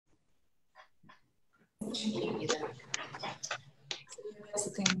Unfortunately, that's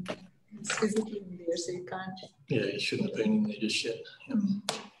the thing. It's physically in there, so you can't. Yeah, it shouldn't have been in there just yet. Yep.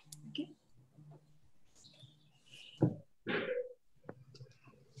 Okay.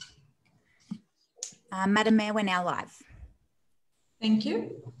 Madam Mayor, we're now live. Thank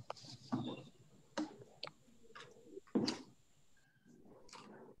you.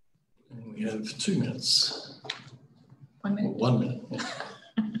 And we have 2 minutes. 1 minute. 1 minute. Yeah.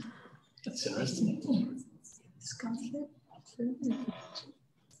 That's interesting. It's comfort.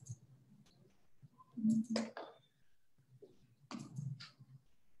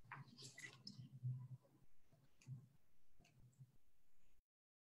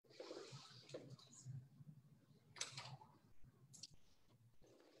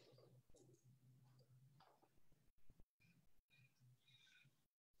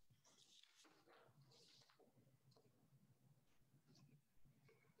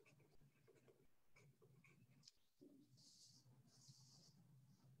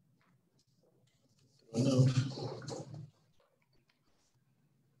 I know.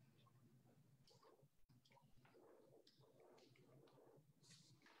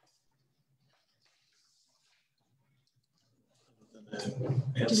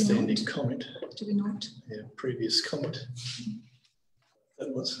 Outstanding comment. Do we not? Yeah, previous comment.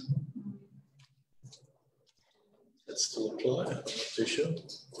 That was. That's still applied. I'm not too sure. I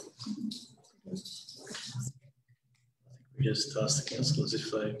think we just asked the councillors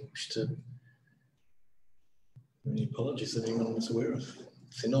if they wish to. Any apologies that anyone was aware of.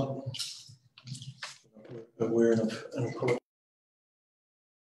 If they're not aware of an apology.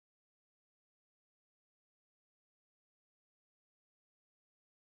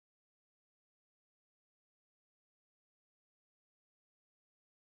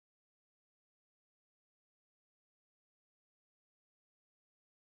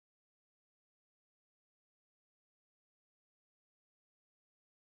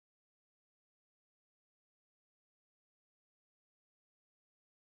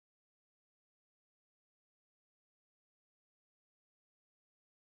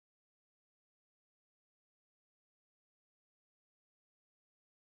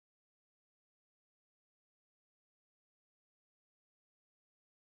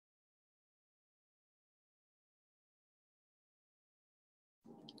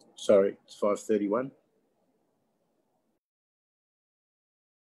 Sorry, it's 5:31.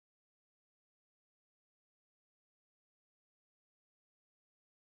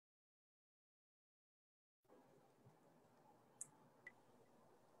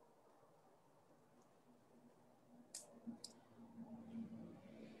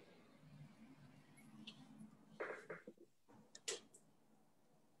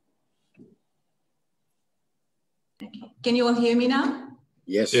 Okay. Can you all hear me now?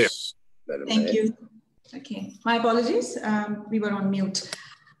 Yes. Yes. Thank you. Okay, my apologies. We were on mute.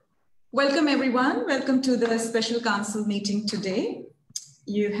 Welcome, everyone. Welcome to the Special Council meeting today.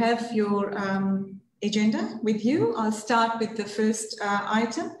 You have your agenda with you. I'll start with the first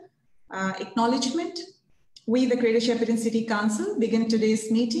item, acknowledgement. We, the Greater Shepparton City Council, begin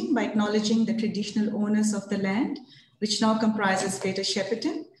today's meeting by acknowledging the traditional owners of the land, which now comprises Greater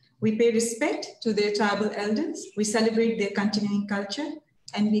Shepparton. We pay respect to their tribal elders. We celebrate their continuing culture,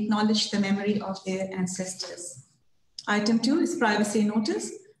 and we acknowledge the memory of their ancestors. Item 2 is privacy notice.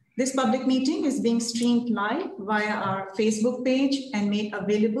 This public meeting is being streamed live via our Facebook page and made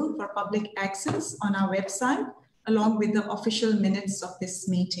available for public access on our website, along with the official minutes of this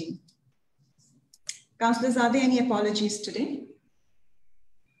meeting. Councillors, are there any apologies today?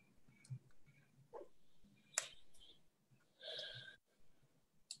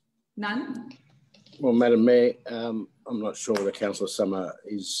 None? Well, Madam Mayor, I'm not sure whether Councillor Summer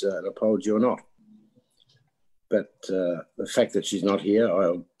is an apology or not. But the fact that she's not here,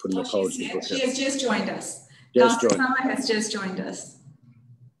 I'll put an apology. She has just joined us. Councillor Summer has just joined us.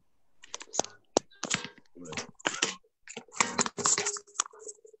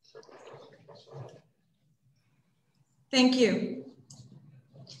 Thank you.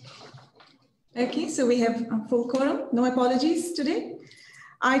 Okay, so we have a full quorum. No apologies today.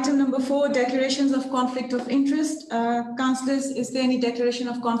 Item number 4, declarations of conflict of interest. Councillors, is there any declaration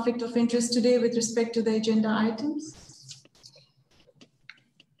of conflict of interest today with respect to the agenda items?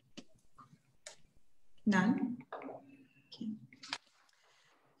 None. Okay.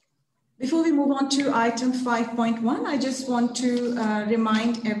 Before we move on to item 5.1, I just want to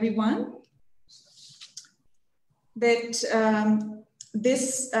remind everyone that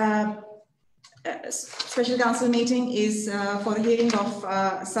this Special Council meeting is for the hearing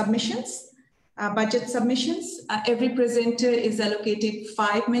of submissions. Budget submissions. Every presenter is allocated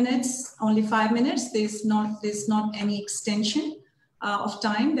 5 minutes, only 5 minutes. There's not any extension of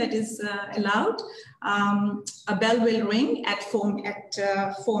time that is allowed. A bell will ring at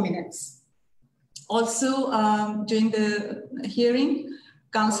 4 minutes. Also, during the hearing,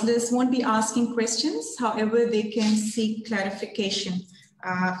 councillors won't be asking questions. However, they can seek clarification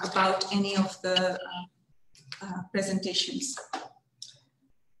about any of the presentations.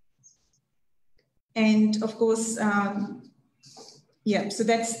 And of course, yeah, so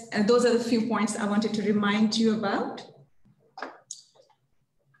those are the few points I wanted to remind you about.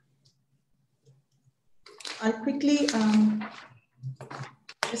 I'll quickly,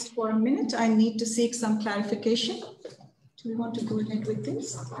 just for a minute, I need to seek some clarification. Do we want to go ahead with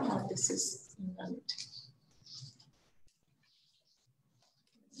this? Or this is invalid?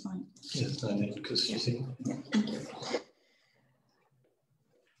 Fine. Yes, no need, because you think. Yeah, thank you.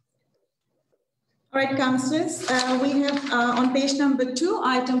 All right, councillors, we have on page number 2,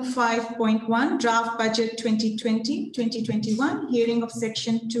 item 5.1, draft budget 2020-2021, hearing of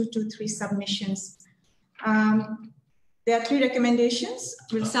section 223 submissions. There are 3 recommendations.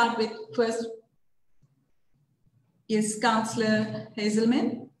 We'll start with first. Yes, Councillor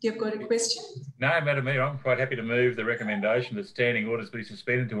Hazelman, you've got a question? No, Madam Mayor, I'm quite happy to move the recommendation that standing orders be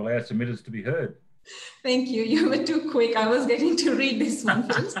suspended to allow submitters to be heard. Thank you. You were too quick. I was getting to read this one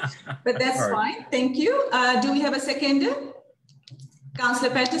first, but that's fine. Thank you. Do we have a seconder?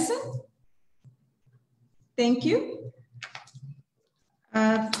 Councillor Patterson? Thank you.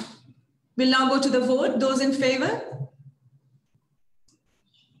 We'll now go to the vote. Those in favour?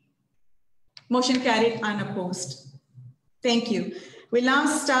 Motion carried, unopposed. Thank you. We'll now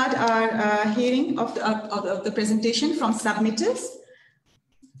start our hearing of the presentation from submitters.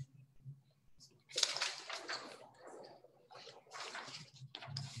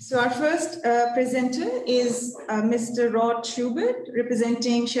 So our first presenter is Mr. Rod Schubert,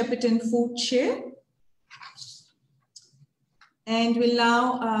 representing Shepparton Food Chair. And we'll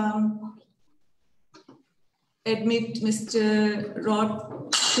now admit Mr.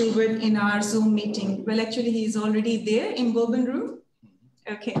 Rod Schubert in our Zoom meeting. Well, actually, he's already there in Bourbon Room.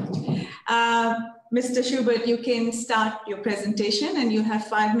 Okay. Mr. Schubert, you can start your presentation and you have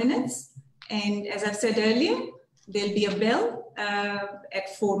 5 minutes. And as I've said earlier, there'll be a bell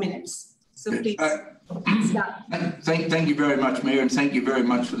at 4 minutes. So please start. Thank you very much, Mayor, and thank you very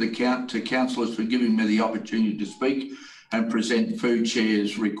much for to councillors for giving me the opportunity to speak and present Food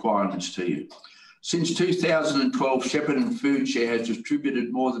Chair's requirements to you. Since 2012, Shepparton Food Chair has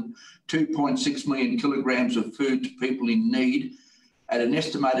distributed more than 2.6 million kilograms of food to people in need at an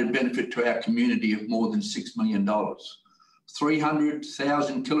estimated benefit to our community of more than $6 million.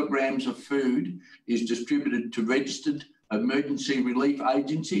 300,000 kilograms of food is distributed to registered emergency relief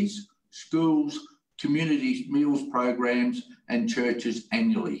agencies, schools, community meals programs and churches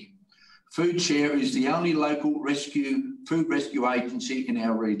annually. Food Share is the only local food rescue agency in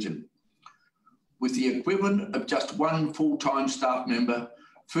our region. With the equivalent of just 1 full-time staff member,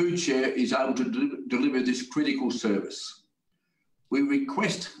 Food Share is able to deliver this critical service. We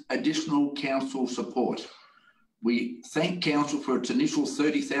request additional council support. We thank council for its initial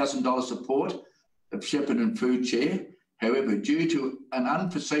 $30,000 support of Shepparton Food Share. However, due to an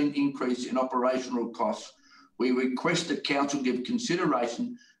unforeseen increase in operational costs, we request that council give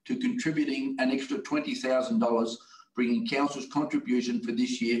consideration to contributing an extra $20,000, bringing council's contribution for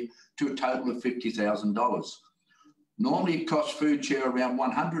this year to a total of $50,000. Normally it costs Food Share around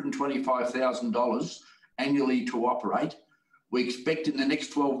 $125,000 annually to operate. We expect in the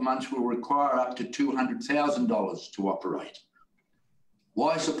next 12 months will require up to $200,000 to operate.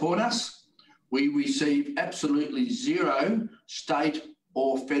 Why support us? We receive absolutely zero state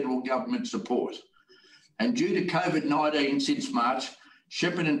or federal government support. And due to COVID-19 since March,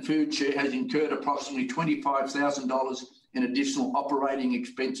 Shepparton Food Share has incurred approximately $25,000 in additional operating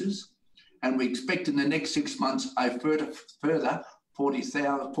expenses, and we expect in the next 6 months a further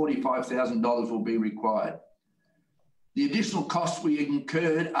 $45,000 will be required. The additional costs we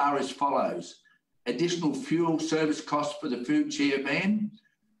incurred are as follows. Additional fuel service costs for the Food Share van.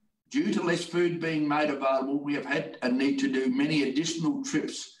 Due to less food being made available, we have had a need to do many additional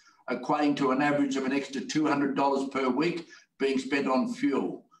trips, equating to an average of an extra $200 per week being spent on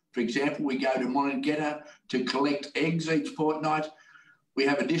fuel. For example, we go to Monongahela to collect eggs each fortnight. We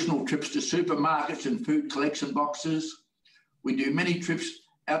have additional trips to supermarkets and food collection boxes. We do many trips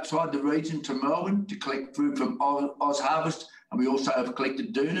outside the region to Melbourne to collect food from Oz Harvest, and we also have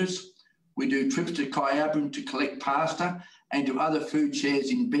collected doonas. We do trips to Kyabram to collect pasta and to other food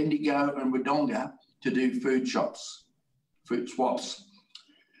shares in Bendigo and Wodonga to do food swaps.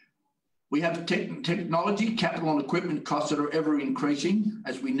 We have technology, capital and equipment costs that are ever increasing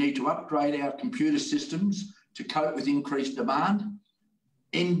as we need to upgrade our computer systems to cope with increased demand.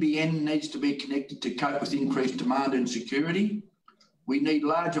 NBN needs to be connected to cope with increased demand and security. We need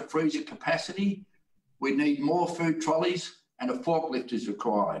larger freezer capacity. We need more food trolleys and a forklift is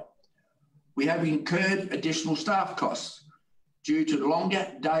required. We have incurred additional staff costs due to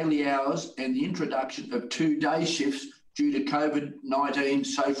longer daily hours and the introduction of 2-day shifts due to COVID-19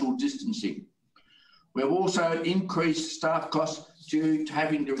 social distancing. We have also increased staff costs due to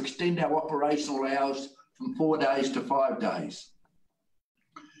having to extend our operational hours from 4 days to 5 days.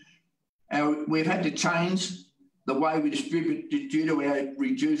 We've had to change the way we distribute due to our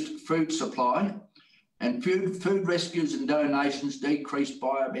reduced food supply, and food rescues and donations decreased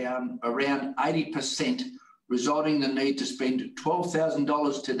by around 80%, resulting in the need to spend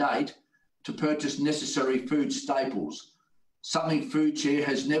 $12,000 to date to purchase necessary food staples, something FoodShare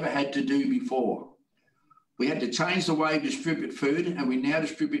has never had to do before. We had to change the way we distribute food, and we now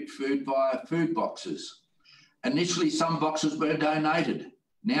distribute food via food boxes. Initially, some boxes were donated.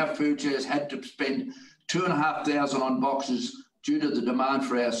 Now FoodShare has had to spend $2,500 on boxes due to the demand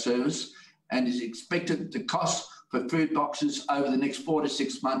for our service, and is expected the cost for food boxes over the next 4 to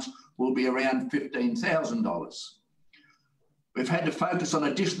 6 months will be around $15,000. We've had to focus on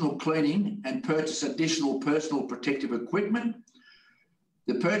additional cleaning and purchase additional personal protective equipment.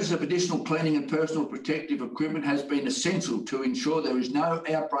 The purchase of additional cleaning and personal protective equipment has been essential to ensure there is no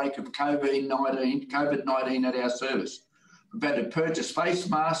outbreak of COVID-19 at our service. We've had to purchase face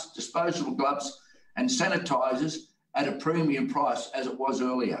masks, disposable gloves and sanitisers at a premium price as it was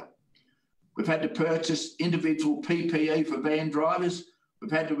earlier. We've had to purchase individual PPE for van drivers.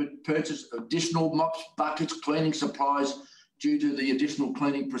 We've had to purchase additional mops, buckets, cleaning supplies due to the additional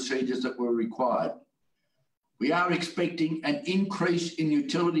cleaning procedures that were required. We are expecting an increase in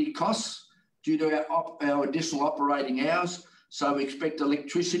utility costs due to our additional operating hours, so we expect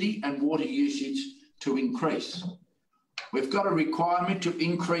electricity and water usage to increase. We've got a requirement to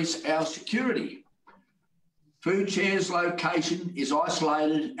increase our security. FoodShare's location is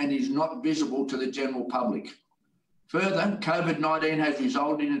isolated and is not visible to the general public. Further, COVID-19 has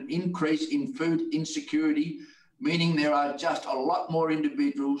resulted in an increase in food insecurity, meaning there are just a lot more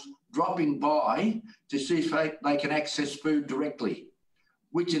individuals dropping by to see if they can access food directly,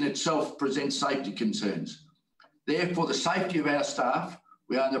 which in itself presents safety concerns. Therefore, the safety of our staff,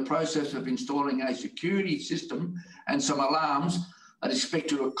 we are in the process of installing a security system and some alarms that are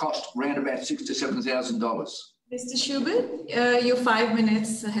expected to cost around about $6,000 to $7,000. Mr. Schubert, your 5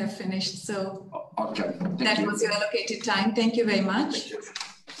 minutes have finished, so okay. That was your allocated time. Thank you very much.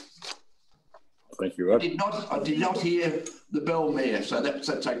 Thank you, Rod. I did not hear the bell, Mayor, so that's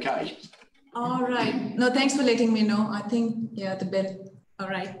okay. All right. No, thanks for letting me know. I think, yeah, the bell. All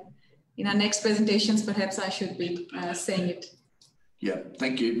right. In our next presentations, perhaps I should be saying it. Yeah,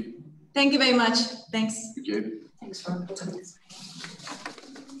 thank you. Thank you very much. Thanks. Thank you. Thanks for putting this.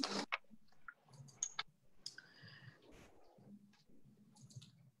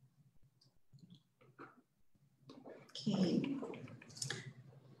 Okay.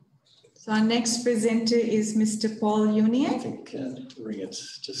 So our next presenter is Mr. Paul I Uniac. think ring it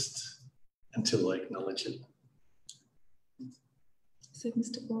just until they acknowledge it. Is it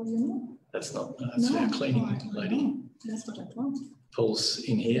Mr. Paul Uniac? That's not, that's our cleaning lady. No, that's what I thought. Paul's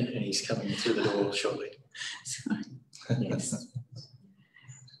in here and he's coming through the door shortly. Sorry. Yes.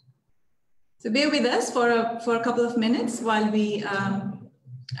 So bear with us for a couple of minutes while we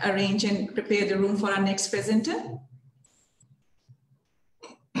arrange and prepare the room for our next presenter.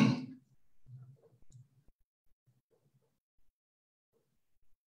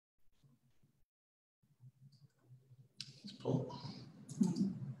 Paul.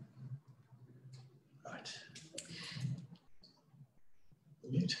 Right.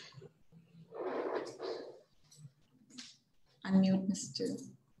 Mute. Unmute Mr.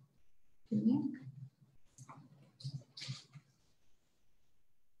 Uniac.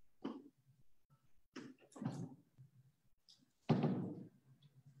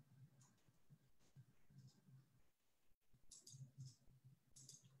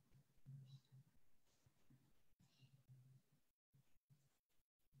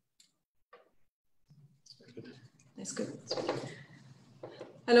 That's good.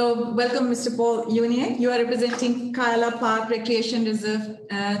 Hello, welcome Mr. Paul Uniac. You are representing Kyala Park Recreation Reserve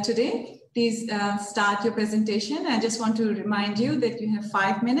today. Please start your presentation. I just want to remind you that you have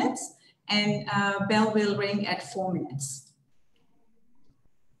 5 minutes and bell will ring at 4 minutes.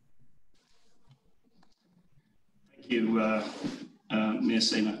 Thank you, Mayor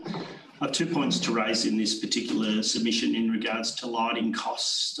Seema. I have 2 points to raise in this particular submission in regards to lighting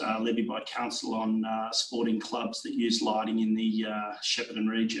costs levied by council on sporting clubs that use lighting in the Shepparton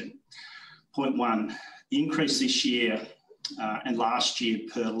region. Point 1, the increase this year and last year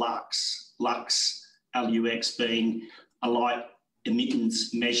per lux, LUX being a light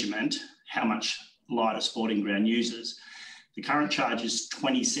emittance measurement, how much light a sporting ground uses. The current charge is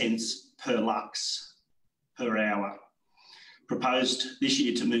 20 cents per lux per hour. Proposed this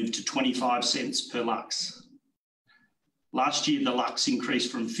year to move to 25 cents per lux. Last year, the lux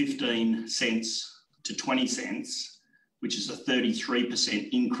increased from 15 cents to 20 cents, which is a 33%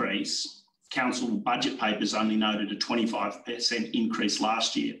 increase. Council budget papers only noted a 25% increase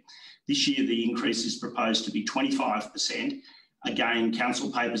last year. This year, the increase is proposed to be 25%. Again, council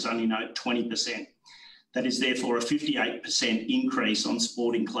papers only note 20%. That is therefore a 58% increase on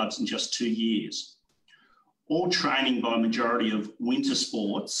sporting clubs in just 2 years. All training by a majority of winter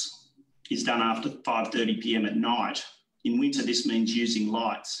sports is done after 5:30 p.m. at night. In winter, this means using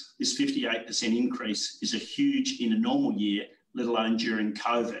lights. This 58% increase is a huge in a normal year, let alone during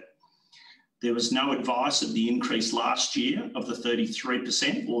COVID. There was no advice of the increase last year of the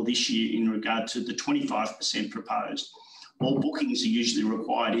 33% or this year in regard to the 25% proposed. All bookings are usually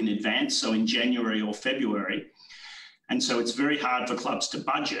required in advance, so in January or February. And so it's very hard for clubs to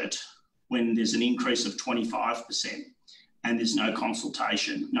budget when there's an increase of 25% and there's no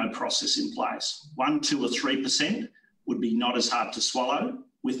consultation, no process in place. 1%, 2% or 3% would be not as hard to swallow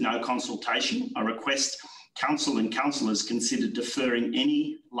with no consultation. I request council and councillors consider deferring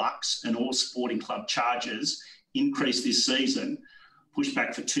any lux and all sporting club charges increase this season, push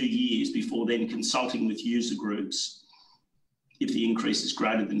back for 2 years before then consulting with user groups if the increase is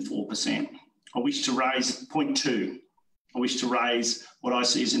greater than 4%. I wish to raise point 2. I wish to raise what I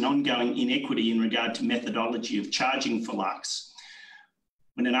see as an ongoing inequity in regard to methodology of charging for lux.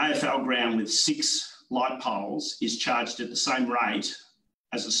 When an AFL ground with 6 light poles is charged at the same rate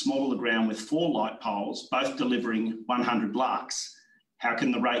as a smaller ground with 4 light poles, both delivering 100 lux, how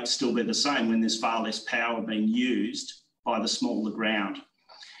can the rate still be the same when there's far less power being used by the smaller ground?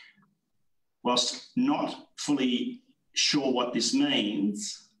 Whilst not fully sure what this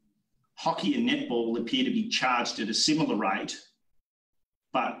means, hockey and netball appear to be charged at a similar rate,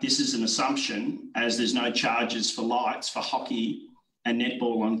 but this is an assumption as there's no charges for lights for hockey and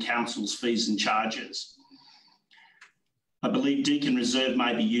netball on council's fees and charges. I believe Deakin Reserve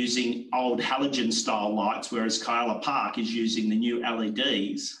may be using old halogen style lights, whereas Kyola Park is using the new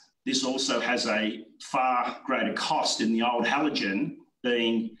LEDs. This also has a far greater cost in the old halogen,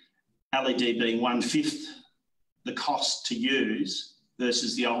 being LED being 1/5 the cost to use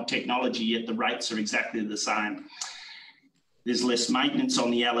versus the old technology, yet the rates are exactly the same. There's less maintenance on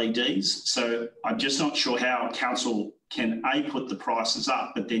the LEDs, so I'm just not sure how council can A, put the prices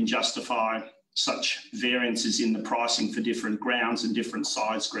up, but then justify such variances in the pricing for different grounds and different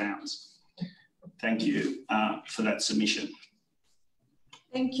size grounds. Thank you for that submission.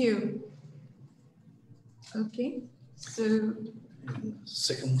 Thank you. Okay, so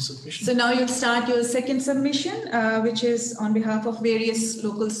Second submission. So now you'll start your second submission, which is on behalf of various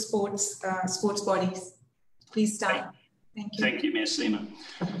local sports bodies. Please start. Thank you. Thank you, Mayor Seema.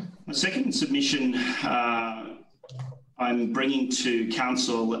 The second submission I'm bringing to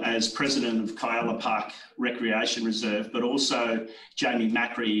council as president of Kyola Park Recreation Reserve, but also Jamie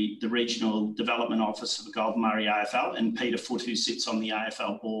Macri, the Regional Development Officer for Golden Murray AFL, and Peter Foote, who sits on the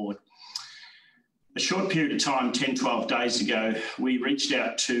AFL board. A short period of time, 10, 12 days ago, we reached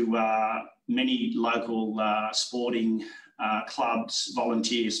out to many local sporting clubs,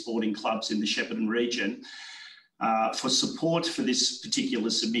 volunteer sporting clubs in the Shepparton region for support for this particular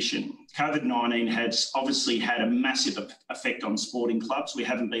submission. COVID-19 has obviously had a massive effect on sporting clubs. We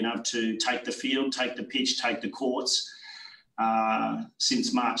haven't been able to take the field, take the pitch, take the courts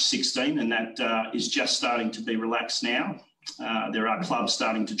since March 16, and that is just starting to be relaxed now. There are clubs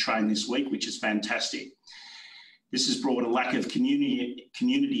starting to train this week, which is fantastic. This has brought a lack of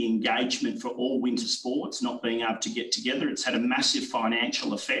community engagement for all winter sports, not being able to get together. It's had a massive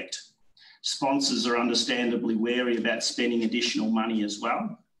financial effect. Sponsors are understandably wary about spending additional money as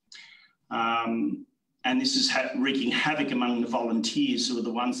well. And this is wreaking havoc among the volunteers, who are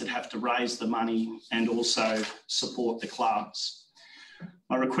the ones that have to raise the money and also support the clubs.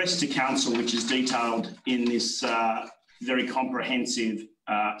 My request to council, which is detailed in this very comprehensive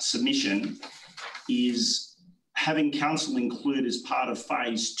submission, is having council include as part of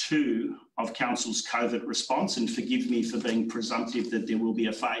phase 2 of council's COVID response, and forgive me for being presumptive that there will be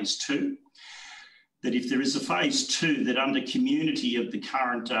a phase 2, that if there is a phase 2, that under community of the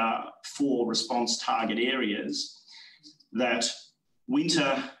current 4 response target areas, that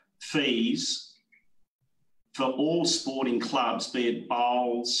winter fees for all sporting clubs, be it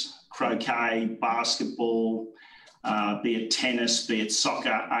bowls, croquet, basketball, be it tennis, be it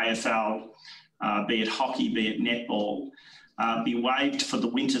soccer, AFL, be it hockey, be it netball, be waived for the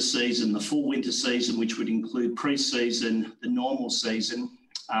winter season, the full winter season, which would include pre-season, the normal season,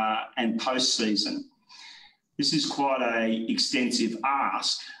 and post-season. This is quite an extensive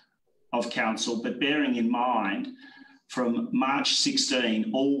ask of council, but bearing in mind, from March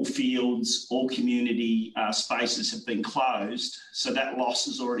 16, all fields, all community spaces have been closed, so that loss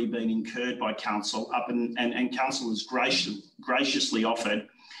has already been incurred by council, and council has graciously offered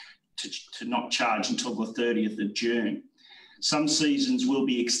to not charge until the 30th of June. Some seasons will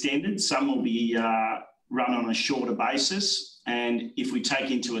be extended, some will be run on a shorter basis, and if we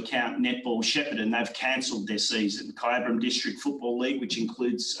take into account netball Shepparton, they've cancelled their season. Kyabram District Football League, which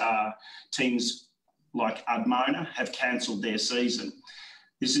includes teams like Ardmona, have cancelled their season.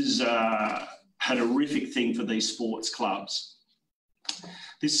 This is a horrific thing for these sports clubs.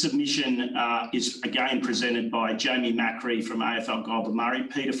 This submission is again presented by Jamie Macri from AFL Golden Murray,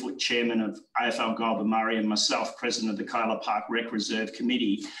 Peter Foote, Chairman of AFL Golden Murray, and myself, President of the Kayla Park Rec Reserve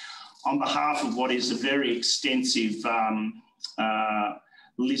Committee, on behalf of what is a very extensive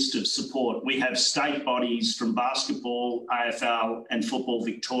list of support. We have state bodies from basketball, AFL and Football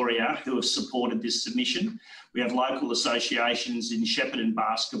Victoria who have supported this submission. We have local associations in Shepparton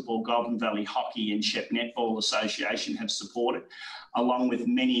Basketball, Golden Valley Hockey and Shep Netball Association have supported, along with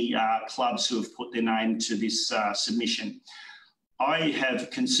many clubs who have put their name to this submission. I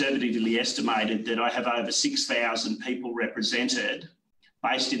have conservatively estimated that I have over 6,000 people represented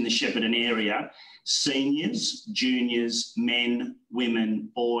based in the Shepparton area, seniors, juniors, men, women,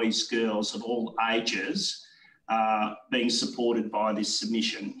 boys, girls of all ages being supported by this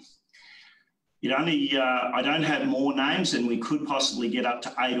submission. I don't have more names, and we could possibly get up to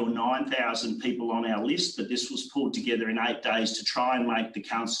 8,000 or 9,000 people on our list, but this was pulled together in 8 days to try and make the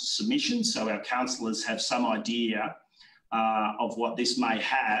council submission, so our councillors have some idea of what this may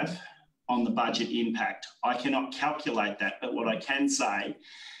have on the budget impact. I cannot calculate that, but what I can say,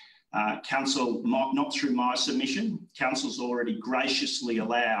 council, not through my submission, council's already graciously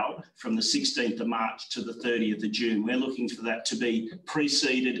allowed from the 16th of March to the 30th of June. We're looking for that to be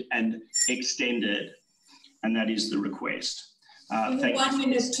preceded and extended, and that is the request. Thank 1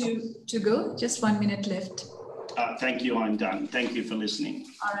 minute to go, just 1 minute left. Thank you, I'm done. Thank you for listening.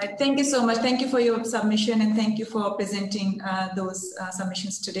 All right, thank you so much. Thank you for your submission, and thank you for presenting those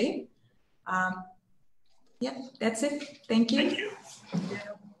submissions today. Yeah, that's it. Thank you. Thank you.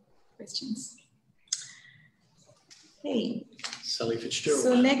 Questions? Hey. Sally Fitzgerald.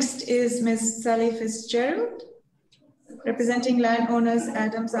 So next is Ms. Sally Fitzgerald, representing landowners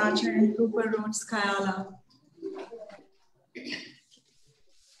Adams Archer and Cooper Road, Skyala.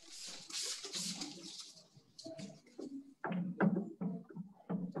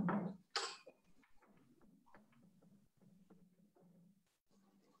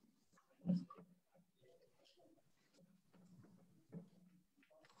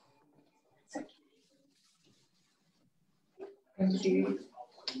 Thank you.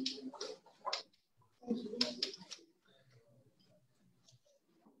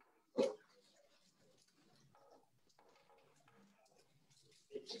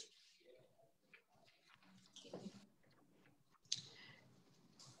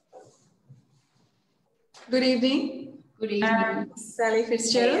 Good evening. Good evening. Sally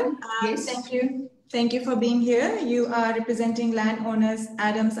Fitzgerald. Yes. Thank you. Thank you for being here. You are representing landowners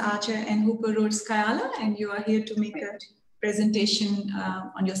Adams Archer and Hooper Road, Skyala, and you are here to make a presentation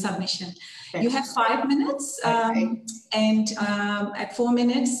on your submission. You have 5 minutes, and at 4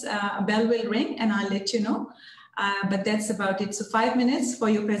 minutes, a bell will ring, and I'll let you know. But that's about it. So 5 minutes for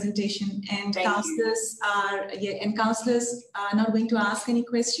your presentation, and councillors are not going to ask any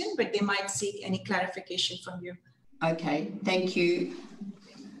question, but they might seek any clarification from you. Okay, thank you.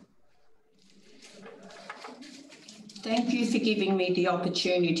 Thank you for giving me the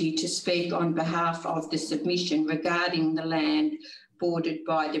opportunity to speak on behalf of the submission regarding the land bordered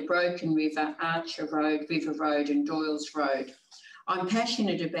by the Broken River, Archer Road, River Road and Doyles Road. I'm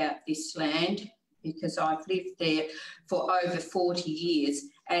passionate about this land because I've lived there for over 40 years,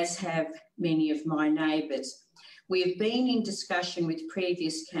 as have many of my neighbours. We have been in discussion with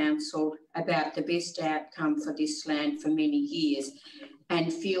previous council about the best outcome for this land for many years,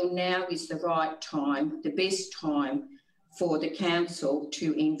 and feel now is the right time, the best time for the council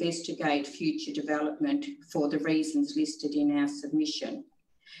to investigate future development for the reasons listed in our submission.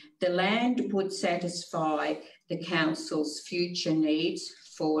 The land would satisfy the council's future needs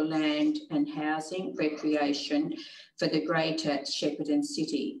for land and housing, recreation for the greater Shepparton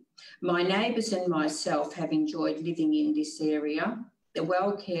city. My neighbours and myself have enjoyed living in this area. The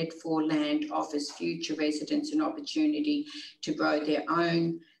well cared for land offers future residents an opportunity to grow their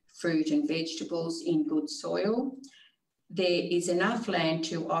own fruit and vegetables in good soil. There is enough land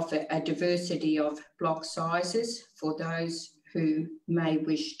to offer a diversity of block sizes for those who may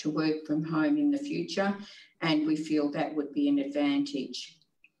wish to work from home in the future, and we feel that would be an advantage.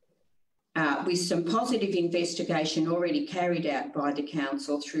 With some positive investigation already carried out by the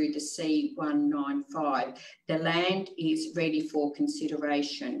council through the C195, the land is ready for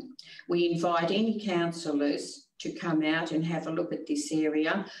consideration. We invite any councillors to come out and have a look at this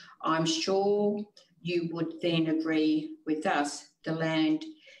area. I'm sure you would then agree with us the land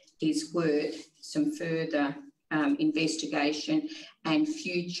is worth some further investigation and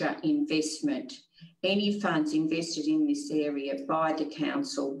future investment. Any funds invested in this area by the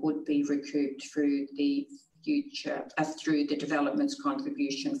council would be recouped through the through the Developments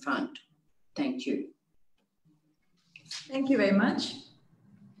Contribution Fund. Thank you. Thank you very much.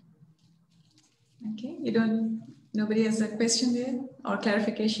 Okay, nobody has a question there or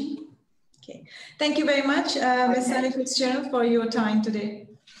clarification? Okay, thank you very much, Ms. Sally Fitzgerald, for your time today.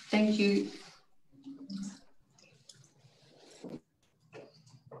 Thank you.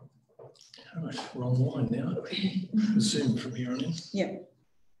 All right, we're online now. Zoom from here on in. Yeah.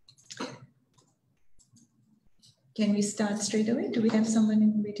 Can we start straight away? Do we have someone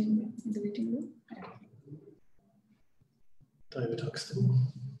in the waiting room? David Huxtable.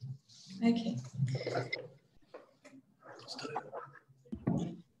 Okay.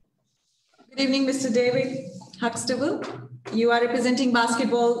 Good evening, Mr. David Huxtable. You are representing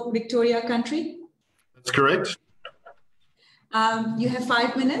Basketball Victoria Country. That's correct. You have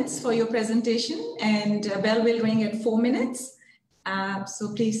 5 minutes for your presentation, and bell will ring at 4 minutes.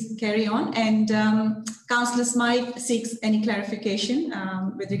 So please carry on. And Councillor Smythe seeks any clarification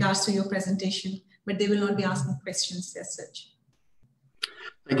with regards to your presentation, but they will not be asking questions as such.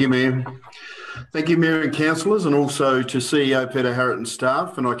 Thank you, Mayor. Thank you, Mayor and councillors, and also to CEO Peter Harrett and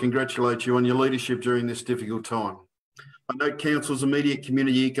staff, and I congratulate you on your leadership during this difficult time. I note Council's immediate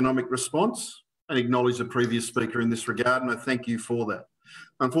community economic response and acknowledge the previous speaker in this regard, and I thank you for that.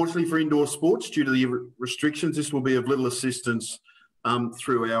 Unfortunately for indoor sports, due to the restrictions, this will be of little assistance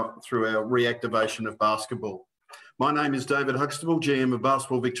through our reactivation of basketball. My name is David Huxtable, GM of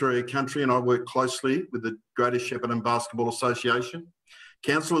Basketball Victoria Country, and I work closely with the Greater Shepparton Basketball Association.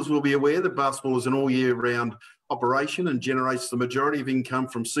 Councillors will be aware that basketball is an all year round operation and generates the majority of income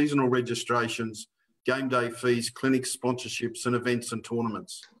from seasonal registrations, game day fees, clinics, sponsorships and events and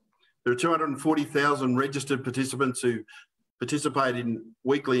tournaments. There are 240,000 registered participants who participate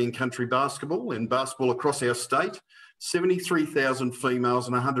weekly in country basketball across our state, 73,000 females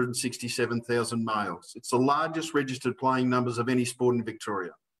and 167,000 males. It's the largest registered playing numbers of any sport in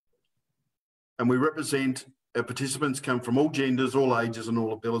Victoria. And we represent, our participants come from all genders, all ages and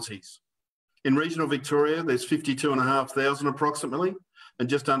all abilities. In regional Victoria, there's 52,500 approximately, and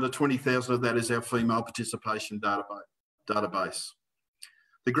just under 20,000 of that is our female participation database.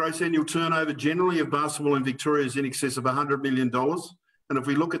 The gross annual turnover generally of basketball in Victoria is in excess of $100 million. And if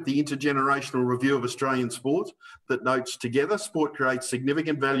we look at the intergenerational review of Australian sport that notes together, sport creates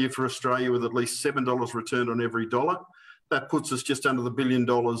significant value for Australia with at least $7 returned on every dollar. That puts us just under the $1 billion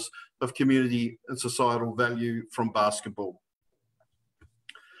of community and societal value from basketball.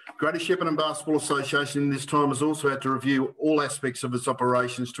 Greater Shepparton Basketball Association in this time has also had to review all aspects of its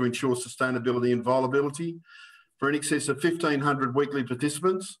operations to ensure sustainability and viability for in excess of 1,500 weekly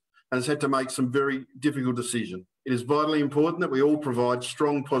participants, and has had to make some very difficult decisions. It is vitally important that we all provide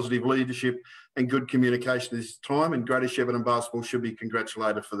strong positive leadership and good communication at this time, and Greater Shepparton Basketball should be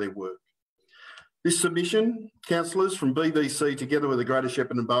congratulated for their work. This submission, councillors from BBC together with the Greater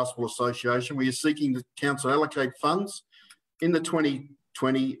Shepparton Basketball Association, we are seeking the council allocate funds in the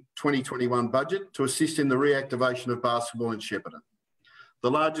 2020-2021 budget to assist in the reactivation of basketball in Shepparton. The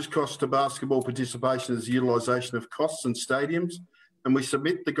largest cost to basketball participation is the utilisation of costs and stadiums, and we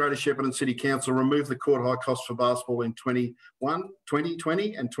submit the Greater Shepparton City Council remove the court high costs for basketball in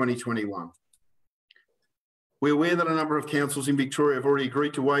 2020 and 2021. We're aware that a number of councils in Victoria have already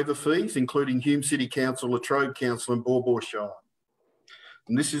agreed to waive the fees, including Hume City Council, Latrobe Council and Baw Shire.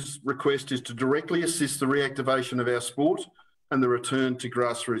 And this request is to directly assist the reactivation of our sport and the return to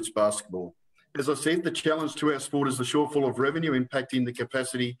grassroots basketball. As I said, the challenge to our sport is the shortfall of revenue impacting the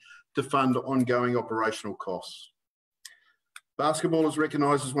capacity to fund ongoing operational costs. Basketball is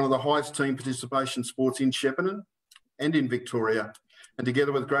recognised as one of the highest team participation sports in Shepparton and in Victoria, and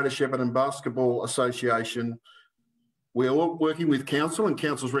together with Greater Shepparton Basketball Association, We are working with Council and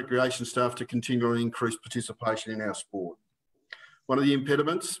Council's recreation staff to continually increase participation in our sport. One of the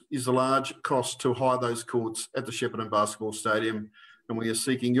impediments is the large cost to hire those courts at the Shepparton Basketball Stadium, and we are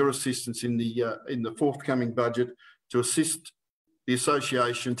seeking your assistance in the forthcoming budget to assist the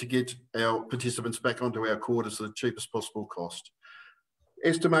association to get our participants back onto our court at the cheapest possible cost.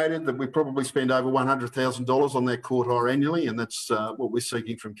 Estimated that we probably spend over $100,000 on that court hire annually, and that's what we're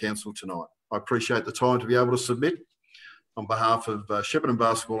seeking from Council tonight. I appreciate the time to be able to submit on behalf of Shepparton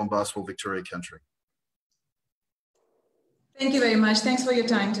Basketball and Basketball Victoria Country. Thank you very much. Thanks for your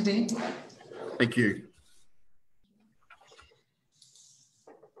time today. Thank you.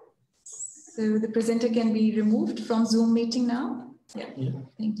 So the presenter can be removed from Zoom meeting now. Yeah.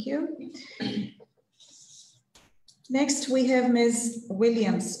 Thank you. Next, we have Ms.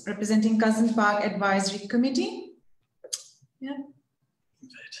 Williams representing Cousin Park Advisory Committee. Yeah.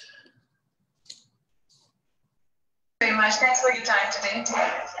 Very much. Thanks for your time today.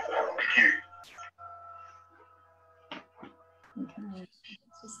 Thank you.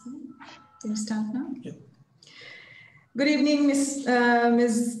 Can you start now? Yep. Good evening,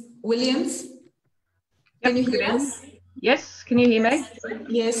 Ms. Williams. Can you hear us? Yes, can you hear me?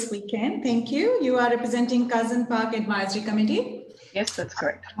 Yes, we can. Thank you. You are representing Cousin Park Advisory Committee. Yes, that's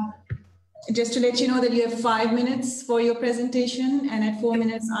correct. Just to let you know that you have 5 minutes for your presentation, and at 4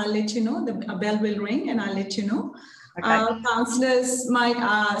 minutes, I'll let you know. A bell will ring and I'll let you know. Okay. Councillors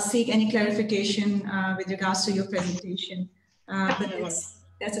might seek any clarification with regards to your presentation. But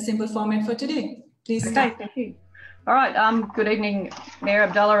that's a simple format for today. Please start. Thank you. All right. Good evening, Mayor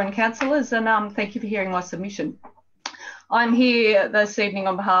Abdullah and councillors, and thank you for hearing my submission. I'm here this evening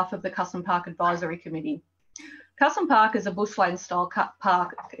on behalf of the Cousin Park Advisory Committee. Cousin Park is a bushland-style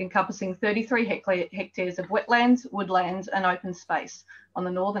park encompassing 33 hectares of wetlands, woodlands and open space on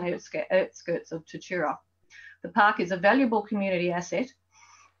the northern outskirts of Tatura. The park is a valuable community asset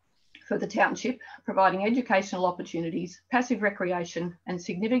for the township, providing educational opportunities, passive recreation and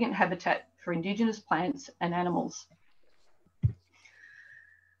significant habitat for Indigenous plants and animals.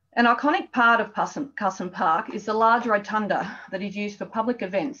 An iconic part of Cousin Park is the large rotunda that is used for public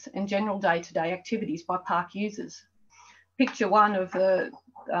events and general day-to-day activities by park users. Picture 1 of the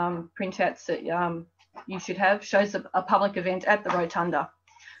printouts that you should have shows a public event at the rotunda.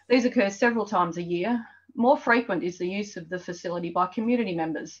 These occur several times a year. More frequent is the use of the facility by community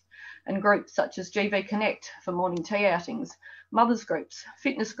members and groups such as GV Connect for morning tea outings, mothers groups,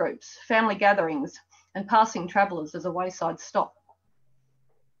 fitness groups, family gatherings, and passing travellers as a wayside stop.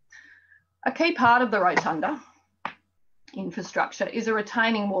 A key part of the rotunda infrastructure is a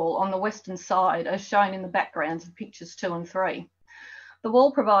retaining wall on the western side, as shown in the backgrounds of pictures 2 and 3. The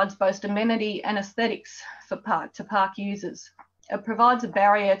wall provides both amenity and aesthetics for park users. It provides a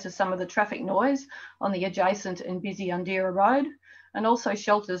barrier to some of the traffic noise on the adjacent and busy Undira Road, and also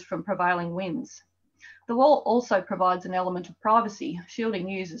shelters from prevailing winds. The wall also provides an element of privacy, shielding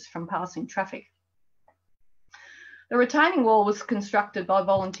users from passing traffic. The retaining wall was constructed by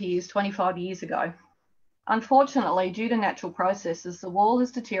volunteers 25 years ago. Unfortunately, due to natural processes, the wall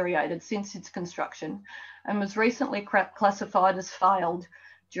has deteriorated since its construction and was recently classified as failed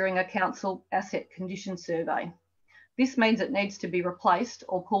during a council asset condition survey. This means it needs to be replaced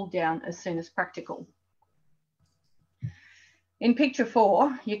or pulled down as soon as practical. In picture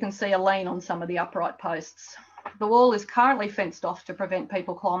 4, you can see a lean on some of the upright posts. The wall is currently fenced off to prevent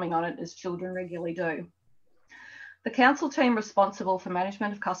people climbing on it, as children regularly do. The council team responsible for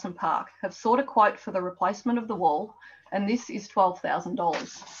management of Cousin Park have sought a quote for the replacement of the wall, and this is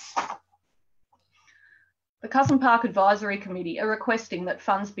 $12,000. The Cousin Park Advisory Committee are requesting that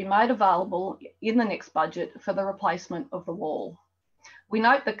funds be made available in the next budget for the replacement of the wall. We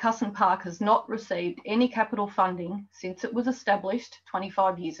note that Cousin Park has not received any capital funding since it was established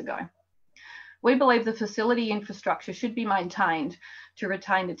 25 years ago. We believe the facility infrastructure should be maintained to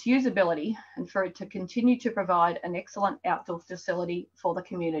retain its usability and for it to continue to provide an excellent outdoor facility for the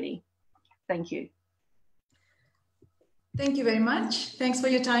community. Thank you. Thank you very much. Thanks for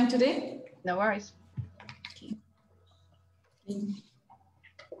your time today. No worries.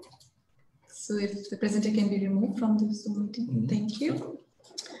 So if the presenter can be removed from the Zoom meeting, thank you.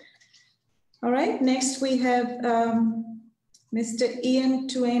 All right, next we have Mr. Ian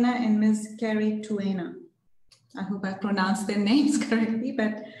Tuena and Ms. Carrie Tuena. I hope I pronounced their names correctly,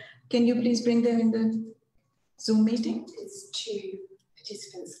 but can you please bring them in the Zoom meeting? There's 2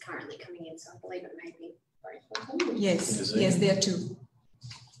 participants currently coming in, so I believe it may be both of them. Yes, yes, there are 2.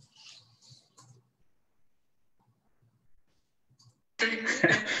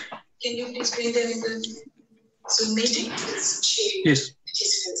 Can you please bring them in the Zoom meeting? There's 2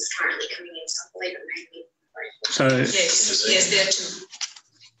 participants currently coming in, so I believe it may be So, Yes, there are two.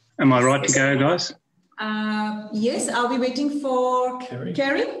 am I right to go, guys? Yes, are we waiting for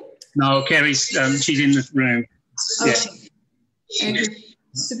Kerry? No, Kerry's, she's in the room. Okay. Yeah. Okay.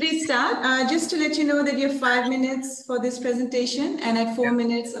 So please start. Just to let you know that you have 5 minutes for this presentation, and at 4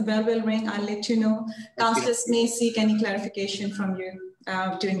 minutes a bell will ring. I'll let you know. Councillors may seek any clarification from you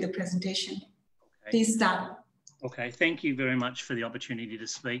during the presentation. Okay. Please start. Okay, thank you very much for the opportunity to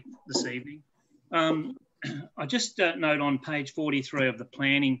speak this evening. I just note on page 43 of the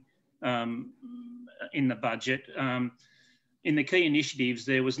planning in the budget, in the key initiatives,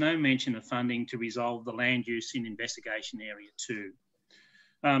 there was no mention of funding to resolve the land use in investigation area 2.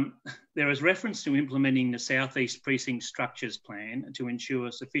 There is reference to implementing the Southeast Precinct Structures Plan to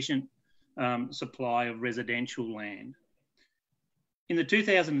ensure sufficient supply of residential land. In the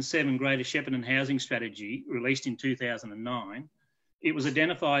 2007 Greater Shepparton Housing Strategy, released in 2009, it was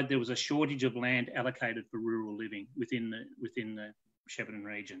identified there was a shortage of land allocated for rural living within the Shepparton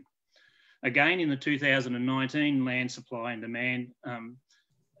region. Again, in the 2019 Land Supply and Demand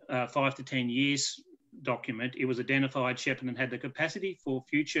 5 to 10 years document, it was identified Shepparton had the capacity for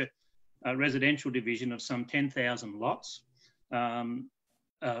future residential division of some 10,000 lots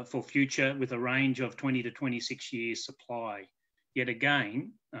for future, with a range of 20 to 26 years supply. Yet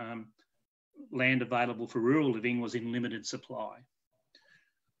again, land available for rural living was in limited supply.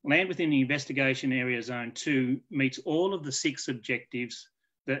 Land within the Investigation Area Zone 2 meets all of the 6 objectives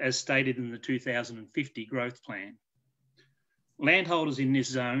that, as stated in the 2050 Growth Plan. Landholders in this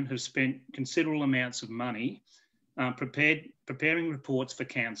zone have spent considerable amounts of money preparing reports for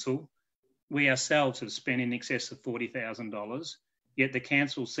council. We ourselves have spent in excess of $40,000, yet the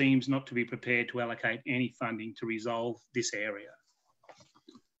council seems not to be prepared to allocate any funding to resolve this area.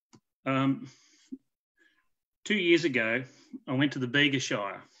 2 years ago, I went to the Bega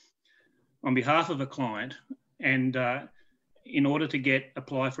Shire on behalf of a client, and in order to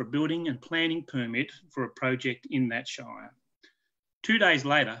apply for a building and planning permit for a project in that shire. 2 days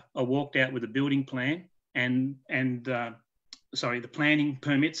later, I walked out with a building plan the planning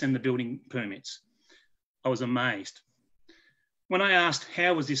permits and the building permits. I was amazed. When I asked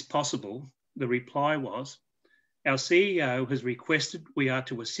how was this possible, the reply was, our CEO has requested we are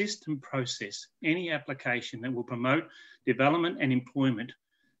to assist and process any application that will promote development and employment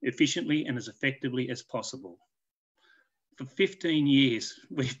efficiently and as effectively as possible. For 15 years,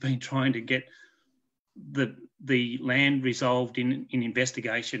 we've been trying to get the land resolved in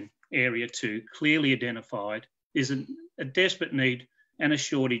Investigation Area 2, clearly identified. There's a desperate need and a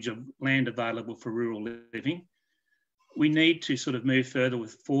shortage of land available for rural living. We need to sort of move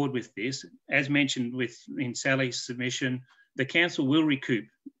forward with this. As mentioned in Sally's submission, the council will recoup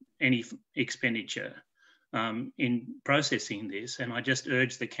any expenditure in processing this, and I just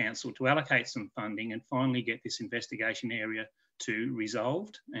urge the council to allocate some funding and finally get this Investigation Area 2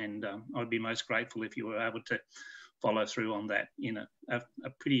 resolved, and I'd be most grateful if you were able to follow through on that in a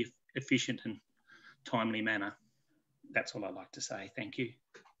pretty efficient and timely manner. That's all I'd like to say. Thank you.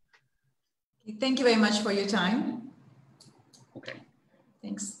 Thank you very much for your time. Okay.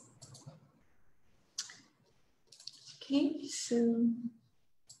 Thanks. Okay, so.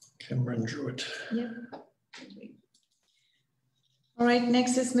 Cameron Druitt. Yep. All right,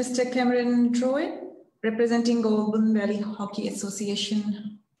 next is Mr. Cameron Druitt, representing Goulburn Valley Hockey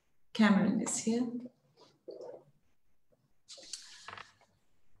Association. Cameron is here.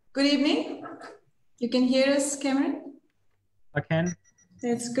 Good evening. You can hear us, Cameron? I can.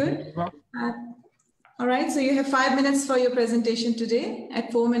 That's good. All right, so you have 5 minutes for your presentation today.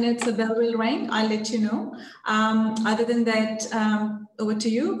 At 4 minutes, the bell will ring. I'll let you know. Other than that, over to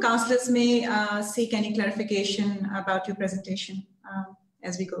you. Councillors may seek any clarification about your presentation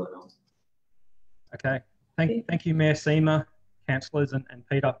as we go along. Okay. Thank you, Mayor Seema, councillors and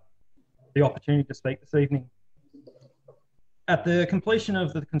Peter, for the opportunity to speak this evening. At the completion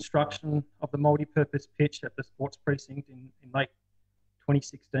of the construction of the multi-purpose pitch at the sports precinct in late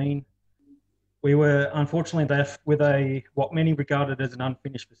 2016, we were unfortunately left with what many regarded as an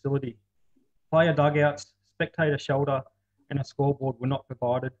unfinished facility. Player dugouts, spectator shelter, and a scoreboard were not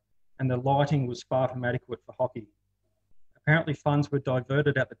provided, and the lighting was far from adequate for hockey. Apparently, funds were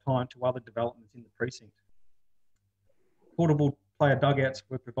diverted at the time to other developments in the precinct. Portable player dugouts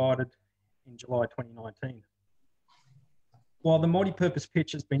were provided in July 2019. While the multi-purpose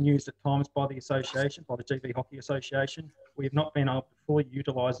pitch has been used at times by the association, by the GB Hockey Association, we have not been able to fully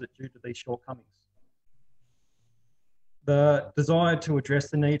utilise it due to these shortcomings. The desire to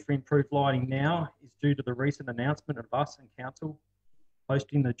address the need for improved lighting now is due to the recent announcement of us and council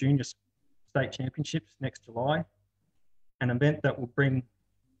hosting the Junior State Championships next July, an event that will bring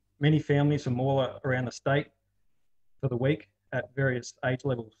many families from all around the state for the week at various age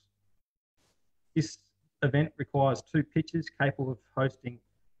levels. This event requires 2 pitches capable of hosting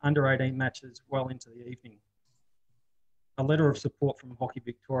under 18 matches well into the evening. A letter of support from Hockey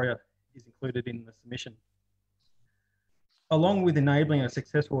Victoria is included in the submission. Along with enabling a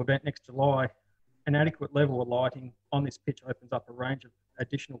successful event next July, an adequate level of lighting on this pitch opens up a range of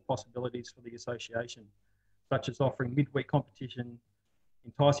additional possibilities for the association, such as offering midweek competition,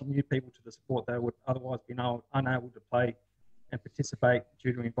 enticing new people to the sport they would otherwise be unable to play and participate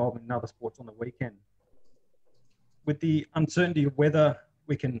due to involvement in other sports on the weekend. With the uncertainty of whether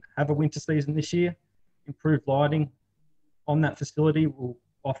we can have a winter season this year, improved lighting on that facility will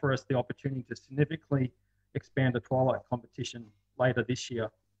offer us the opportunity to significantly expand the twilight competition later this year.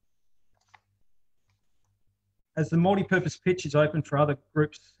 As the multi-purpose pitch is open for other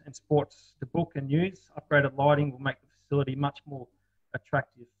groups and sports to book and use, upgraded lighting will make the facility much more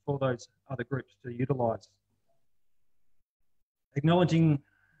attractive for those other groups to utilise. Acknowledging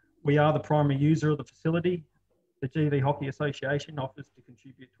we are the primary user of the facility, the GV Hockey Association offers to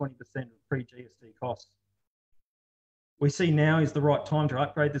contribute 20% of pre-GST costs. We see now is the right time to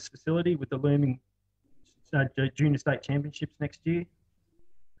upgrade this facility with the looming Junior State Championships next year,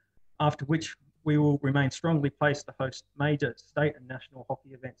 after which we will remain strongly placed to host major state and national hockey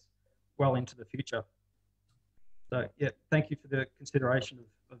events well into the future. So, yeah, thank you for the consideration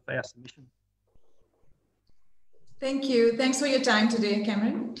of our submission. Thank you. Thanks for your time today,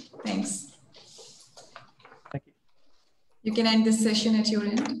 Cameron. Thanks. Thank you. You can end this session at your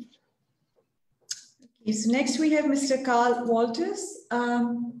end. Okay, so next we have Mr. Carl Walters.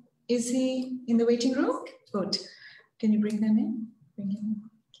 Is he in the waiting room? Good. Can you bring them in? Bring him in.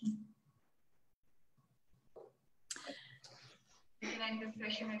 Okay. You can end this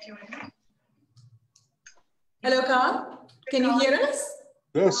session at your end. Hello, Carl. Can you hear us?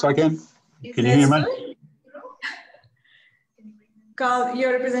 Yes, I can. Can you hear me? Carl,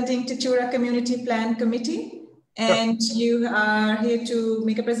 you're representing Tatura Community Plan Committee, and you are here to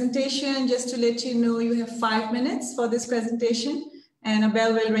make a presentation. Just to let you know, you have 5 minutes for this presentation, and a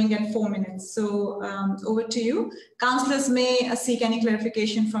bell will ring at 4 minutes. So over to you. Councillors may seek any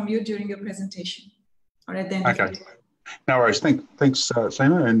clarification from you during your presentation or at the end. Okay. No worries. Thanks,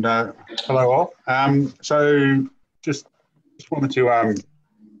 Seema, and hello all. So just wanted to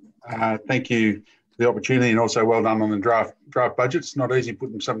thank you for the opportunity, and also well done on the draft budget. It's not easy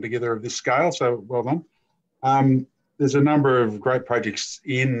putting something together of this scale, so well done. There's a number of great projects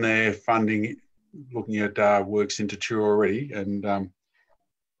in there funding, looking at works into Tatura already, and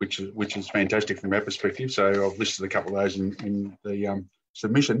which is fantastic from our perspective. So I've listed a couple of those in the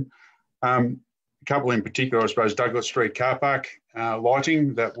submission. A couple in particular, I suppose, Douglas Street car park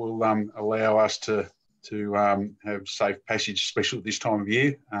lighting that will allow us to have safe passage, especially at this time of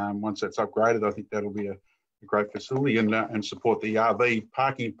year. Once that's upgraded, I think that'll be a great facility, and support the RV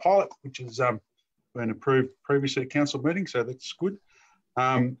parking pilot, which has been approved previously at council meeting, so that's good.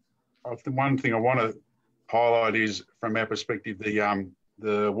 The one thing I want to highlight is, from our perspective,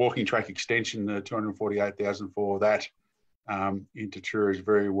 the walking track extension, the 248,000 for that into Tatura is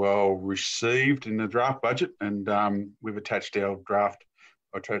very well received in the draft budget, and we've attached our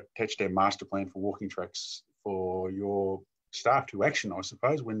master plan for walking tracks for your staff to action, I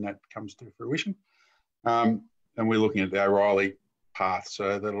suppose, when that comes to fruition. And we're looking at the O'Reilly path,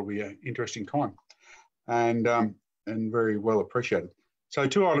 so that'll be an interesting time, and very well appreciated. So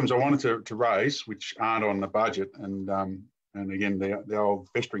 2 items I wanted to raise, which aren't on the budget, and again, the old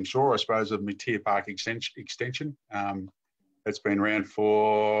festering sore, I suppose, of Matia Park extension. It's been around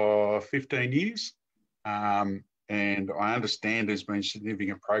for 15 years. And I understand there's been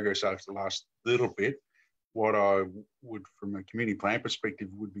significant progress over the last little bit. What I would, from a community plan perspective,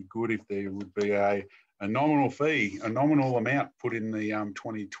 would be good if there would be a nominal fee, a nominal amount put in the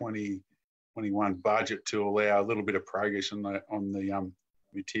 2020-21 budget to allow a little bit of progress on the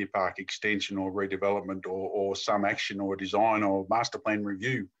Matia Park extension or redevelopment, or some action or design or master plan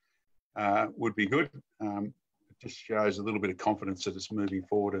review would be good. It just shows a little bit of confidence that it's moving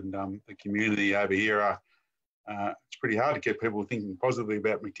forward, and the community over here it's pretty hard to get people thinking positively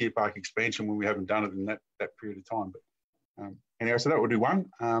about Matia Park expansion when we haven't done it in that period of time. But anyway, so that would be one.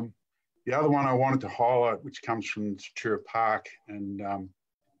 The other one I wanted to highlight, which comes from Tatura Park and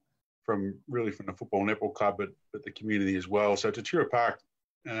from the Football Netball Club, but the community as well. So Tatura Park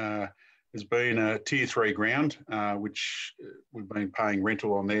has been a Tier 3 ground, which we've been paying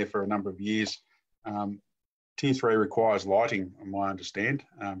rental on there for a number of years. Tier 3 requires lighting, on my understand.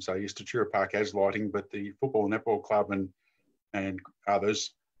 So yes, Tatura Park has lighting, but the Football Netball Club and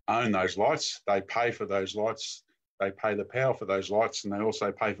others own those lights. They pay for those lights. they pay the power for those lights, and they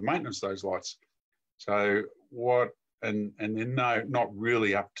also pay for maintenance of those lights. So and they're not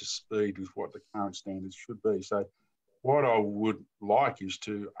really up to speed with what the current standards should be. So what I would like is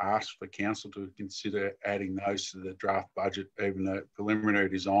to ask for council to consider adding those to the draft budget, even the preliminary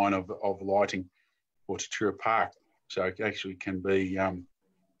design of lighting for Tatura Park, so it actually can be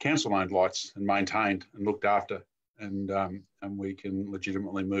council-owned lights and maintained and looked after, and we can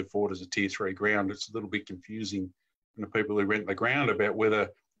legitimately move forward as a Tier 3 ground. It's a little bit confusing for the people who rent the ground about whether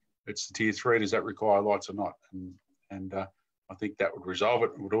it's the Tier 3, does that require lights or not? And I think that would resolve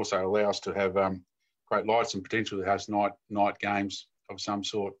it. It would also allow us to have great lights and potentially host night games of some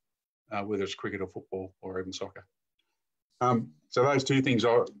sort, whether it's cricket or football or even soccer. So those two things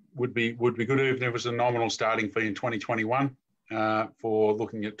would be good if there was a nominal starting fee in 2021 for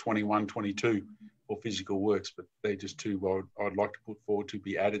looking at 21-22 for physical works, but they're just two I'd like to put forward to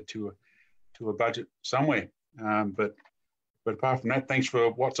be added to a budget somewhere. But apart from that, thanks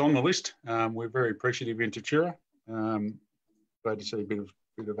for what's on the list. We're very appreciative in Tatura. Glad to see a bit of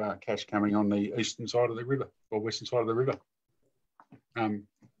cash coming on the eastern side of the river or western side of the river.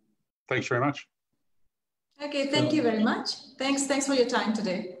 Thanks very much. Okay, thank you very much. Thanks for your time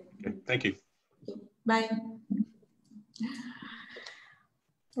today. Okay, thank you. Bye.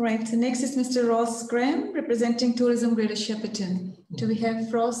 All right, so next is Mr. Ross Graham, representing Tourism Greater Shepparton. Do we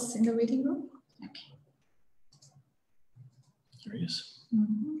have Ross in the waiting room? Okay. There he is.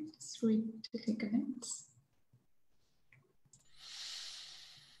 Let's wait till he connects.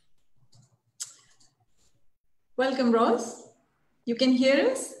 Welcome, Ross. You can hear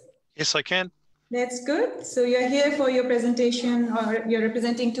us? Yes, I can. That's good. So you're here for your presentation, or you're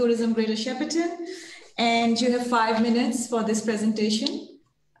representing Tourism Greater Shepparton, and you have 5 minutes for this presentation.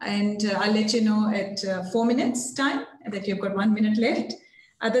 And I'll let you know at 4 minutes time that you've got 1 minute left.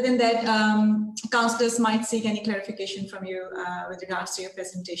 Other than that, councillors might seek any clarification from you with regards to your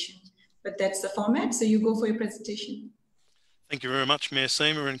presentation. But that's the format, so you go for your presentation. Thank you very much, Mayor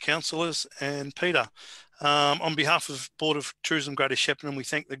Seamer and councillors and Peter. On behalf of Board of Tourism Greater Shepparton, we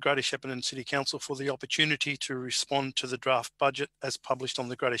thank the Greater Shepparton City Council for the opportunity to respond to the draft budget as published on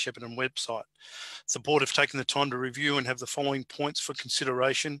the Greater Shepparton website. The Board have taken the time to review and have the following points for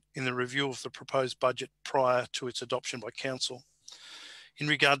consideration in the review of the proposed budget prior to its adoption by Council. In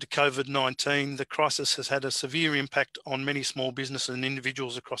regard to COVID-19, the crisis has had a severe impact on many small businesses and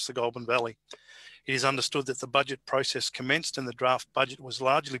individuals across the Goulburn Valley. It is understood that the budget process commenced and the draft budget was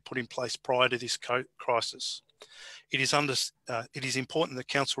largely put in place prior to this crisis. It is important that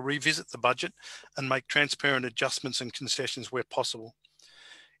Council revisit the budget and make transparent adjustments and concessions where possible.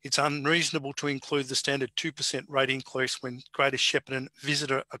 It's unreasonable to include the standard 2% rate increase when Greater Shepparton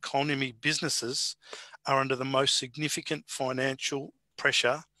visitor economy businesses are under the most significant financial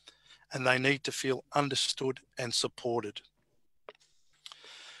pressure, and they need to feel understood and supported.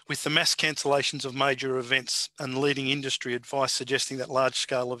 With the mass cancellations of major events and leading industry advice suggesting that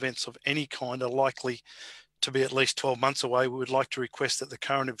large-scale events of any kind are likely to be at least 12 months away, we would like to request that the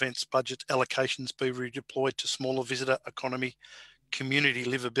current events budget allocations be redeployed to smaller visitor economy, community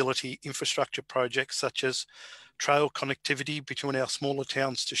livability infrastructure projects such as trail connectivity between our smaller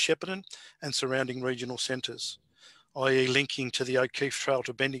towns to Shepparton and surrounding regional centres, i.e. linking to the O'Keefe Trail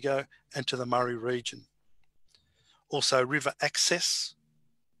to Bendigo and to the Murray region. Also river access,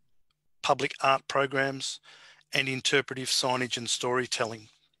 public art programs and interpretive signage and storytelling.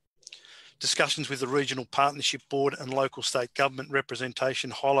 Discussions with the Regional Partnership Board and local state government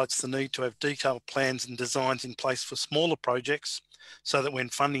representation highlights the need to have detailed plans and designs in place for smaller projects so that when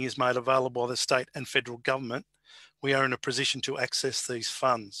funding is made available by the state and federal government, we are in a position to access these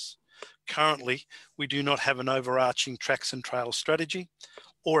funds. Currently, we do not have an overarching tracks and trails strategy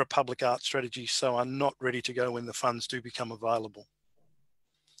or a public art strategy, so are not ready to go when the funds do become available.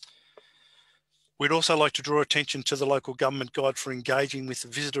 We'd also like to draw attention to the local government guide for engaging with the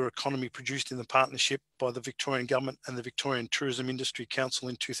visitor economy produced in the partnership by the Victorian Government and the Victorian Tourism Industry Council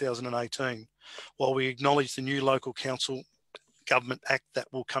in 2018. While we acknowledge the new local council government act that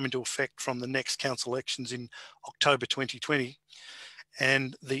will come into effect from the next council elections in October 2020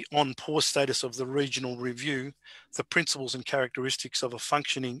 and the on-pause status of the regional review, the principles and characteristics of a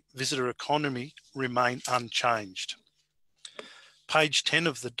functioning visitor economy remain unchanged. Page 10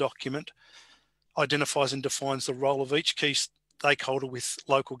 of the document identifies and defines the role of each key stakeholder, with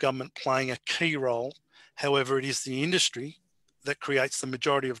local government playing a key role. However, it is the industry that creates the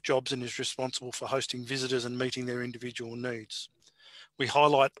majority of jobs and is responsible for hosting visitors and meeting their individual needs. We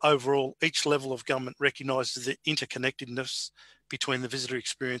highlight overall each level of government recognises the interconnectedness between the visitor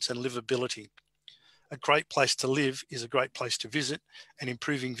experience and livability. A great place to live is a great place to visit, and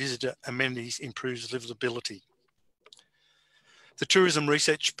improving visitor amenities improves livability. The Tourism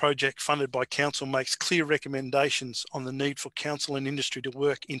Research Project funded by Council makes clear recommendations on the need for Council and industry to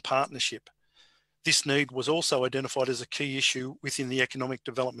work in partnership. This need was also identified as a key issue within the Economic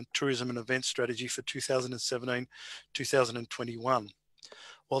Development, Tourism and Events Strategy for 2017-2021.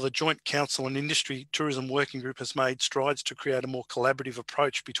 While the Joint Council and Industry Tourism Working Group has made strides to create a more collaborative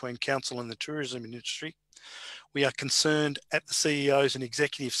approach between Council and the tourism industry, we are concerned at the CEO's and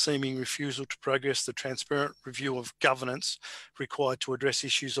executive's seeming refusal to progress the transparent review of governance required to address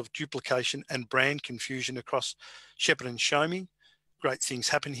issues of duplication and brand confusion across Shepparton Show Me, Great Things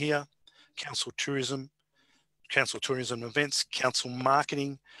Happen Here, Council Tourism Events, Council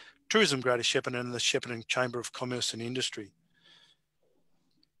Marketing, Tourism Greater Shepparton and the Shepparton Chamber of Commerce and Industry.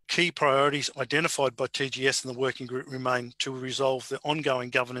 Key priorities identified by TGS and the working group remain to resolve the ongoing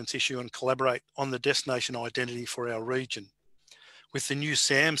governance issue and collaborate on the destination identity for our region. With the new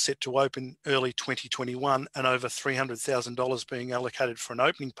SAM set to open early 2021 and over $300,000 being allocated for an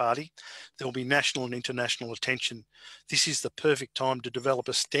opening party, there will be national and international attention. This is the perfect time to develop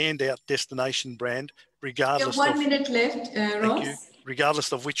a standout destination brand, regardless of 1 minute left, Ross. Thank you,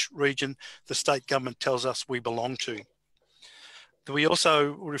 regardless of which region the state government tells us we belong to. We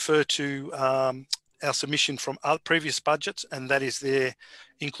also refer to our submission from previous budgets, and that is there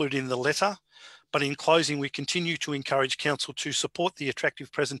included in the letter. But in closing, we continue to encourage Council to support the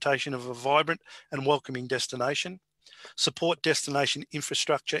attractive presentation of a vibrant and welcoming destination, support destination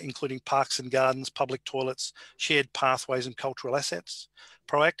infrastructure, including parks and gardens, public toilets, shared pathways and cultural assets,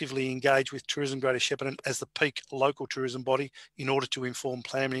 proactively engage with Tourism Greater Shepparton as the peak local tourism body in order to inform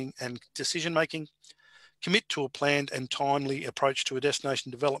planning and decision making, commit to a planned and timely approach to a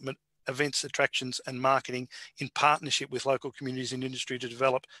destination development, events, attractions and marketing in partnership with local communities and industry to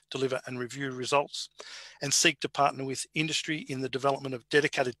develop, deliver and review results, and seek to partner with industry in the development of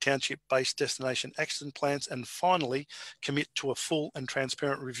dedicated township-based destination action plans, and finally, commit to a full and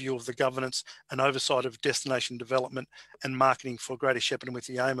transparent review of the governance and oversight of destination development and marketing for Greater Shepparton with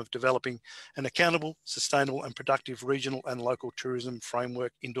the aim of developing an accountable, sustainable and productive regional and local tourism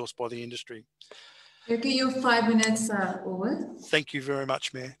framework endorsed by the industry. Okay, your 5 minutes are over. Thank you very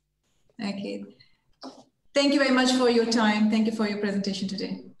much, Mayor. Okay. Thank you very much for your time. Thank you for your presentation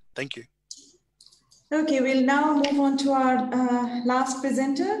today. Thank you. Okay, we'll now move on to our last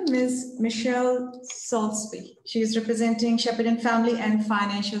presenter, Ms. Michelle Salisbury. She is representing Shepparton Family and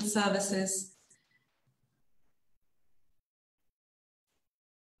Financial Services.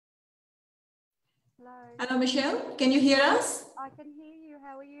 Hello, Michelle. Can you hear us? I can hear you.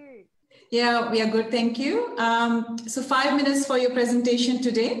 How are you? Yeah, we are good. Thank you. So 5 minutes for your presentation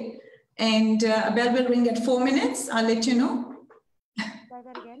today, and a bell will ring at 4 minutes. I'll let you know. Say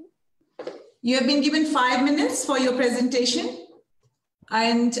that again. You have been given 5 minutes for your presentation,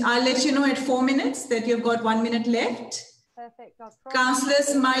 and I'll let you know at 4 minutes that you've got 1 minute left. Perfect.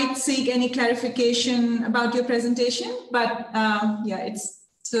 Councillors might seek any clarification about your presentation, but yeah,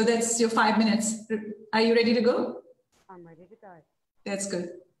 so that's your 5 minutes. Are you ready to go? I'm ready to go. That's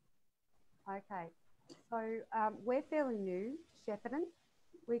good. Okay, so we're fairly new, Shepparton.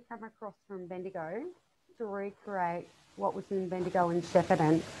 We come across from Bendigo to recreate what was in Bendigo and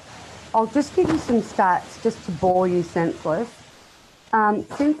Shepparton. I'll just give you some stats just to bore you senseless.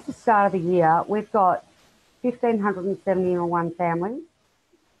 Since the start of the year, we've got 1,571 families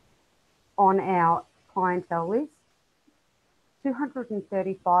on our clientele list.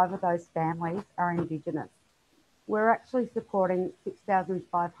 235 of those families are Indigenous. We're actually supporting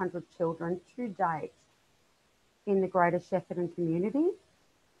 6,500 children to date in the Greater Shepparton community.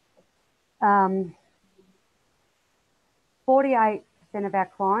 48% of our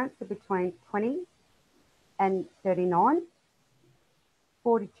clients are between 20 and 39,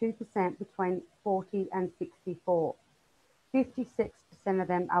 42% between 40 and 64. 56% of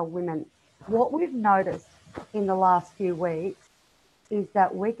them are women. What we've noticed in the last few weeks is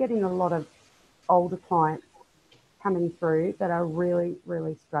that we're getting a lot of older clients coming through that are really,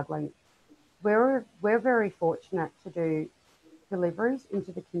 really struggling. We're very fortunate to do deliveries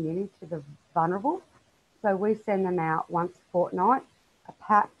into the community to the vulnerable. So we send them out once a fortnight, a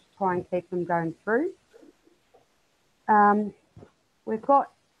pack to try and keep them going through.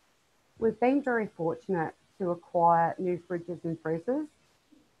 We've been very fortunate to acquire new fridges and freezers.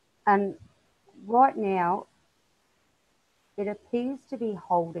 And right now, it appears to be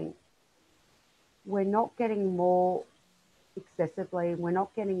holding. We're not getting more excessively, we're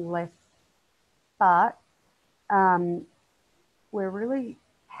not getting less, but we're really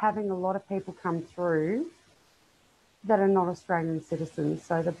having a lot of people come through that are not Australian citizens.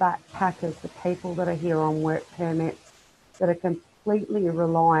 So the backpackers, the people that are here on work permits, that are completely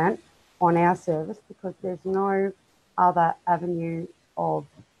reliant on our service because there's no other avenue of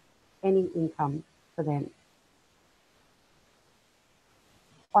any income for them.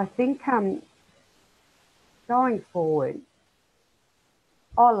 I think going forward,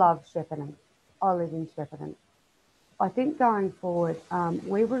 I love Shepparton. I live in Shepparton. I think going forward,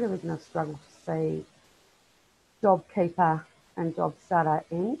 we're really going to struggle to see JobKeeper and JobStarter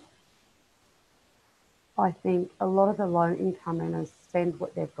end. I think a lot of the low income earners spend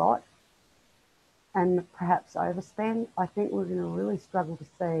what they've got and perhaps overspend. I think we're going to really struggle to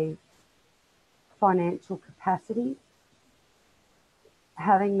see financial capacity,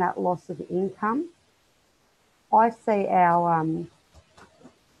 having that loss of income. I see our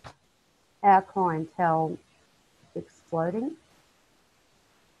clientele exploding.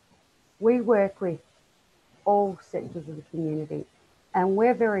 We work with all sectors of the community, and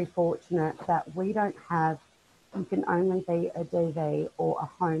we're very fortunate that we don't have, you can only be a DV or a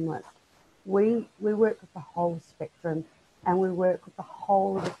homeless. We work with the whole spectrum, and we work with the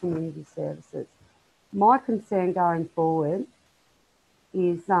whole of the community services. My concern going forward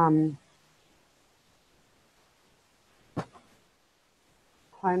is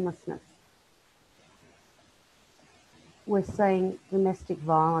homelessness. We're seeing domestic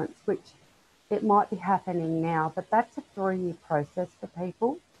violence, which it might be happening now, but that's a 3-year process for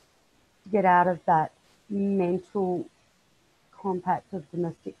people to get out of that mental compact of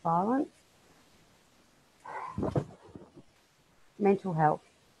domestic violence. Mental health.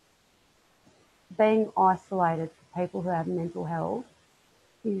 Being isolated for people who have mental health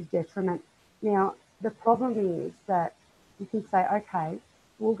is detriment. Now, the problem is that you can say, okay,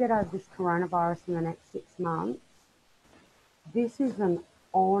 we'll get over this coronavirus in the next 6 months. This is an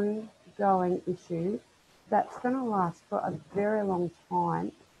ongoing issue that's going to last for a very long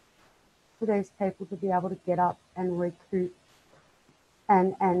time for these people to be able to get up and recoup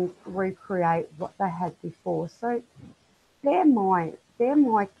and recreate what they had before. So they're my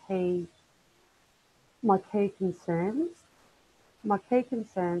key concerns. My key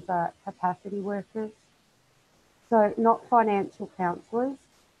concerns are capacity workers. So not financial counsellors,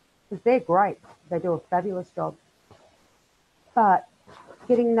 because they're great. They do a fabulous job. But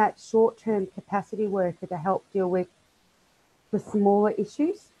getting that short-term capacity worker to help deal with the smaller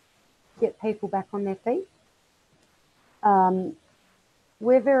issues, get people back on their feet.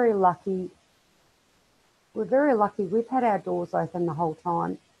 We're very lucky. We've had our doors open the whole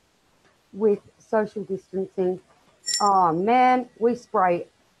time with social distancing. Oh man, we spray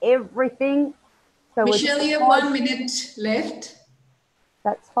everything. So Michelle, you have 1 minute left.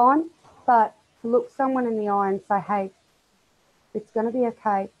 That's fine. But to look someone in the eye and say, hey, it's going to be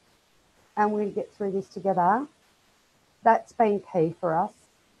okay, and we're going to get through this together, that's been key for us.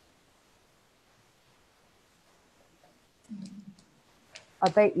 I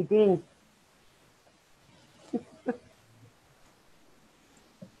bet you did.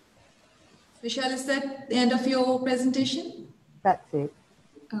 Michelle, is that the end of your presentation? That's it.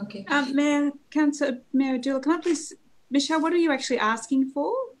 Okay. Mayor Dula, can I please, Michelle, what are you actually asking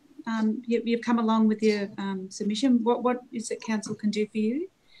for? You've come along with your submission. What is it council can do for you?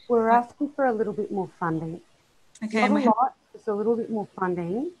 We're asking for a little bit more funding. Okay. Not a lot, just a little bit more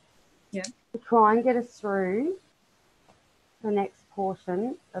funding. Yeah. To try and get us through the next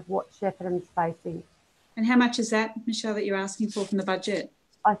portion of what Shepparton's facing. And how much is that, Michelle, that you're asking for from the budget?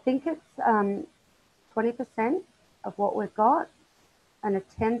 I think it's 20% of what we've got and a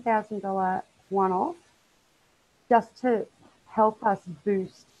 $10,000 one-off just to help us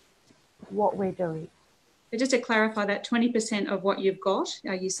boost what we're doing. So just to clarify, that 20% of what you've got,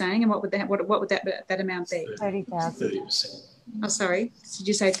 are you saying, and what would that amount be? 30,000. 30%. Oh, sorry. Did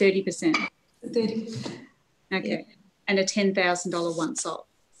you say 30%? 30. Okay. Yeah. And a $10,000 once off.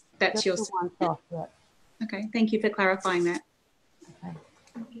 That's your once off, yeah. Okay. Thank you for clarifying that.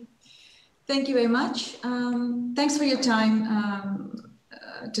 Okay. Thank you very much. Thanks for your time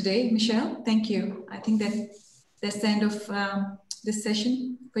today, Michelle. Thank you. I think that's the end of this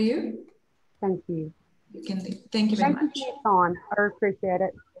session for you. Thank you. You can leave. Thank you very much. Thank you for your time. I appreciate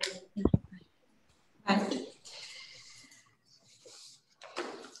it. Bye.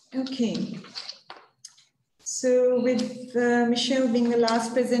 Okay. So with Michelle being the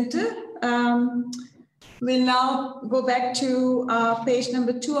last presenter, we'll now go back to page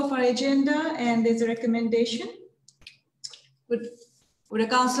number 2 of our agenda, and there's a recommendation. Would a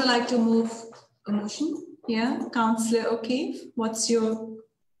councillor like to move a motion? Yeah, Councillor O'Keefe, what's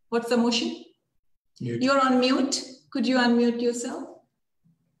the motion? Mute. You're on mute. Could you unmute yourself?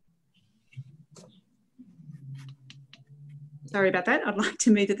 Sorry about that. I'd like to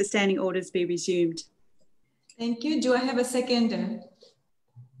move that the standing orders be resumed. Thank you. Do I have a seconder?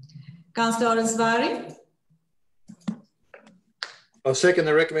 Councillor Osvari? I'll second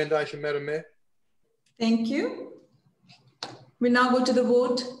the recommendation, Madam Mayor. Thank you. We now go to the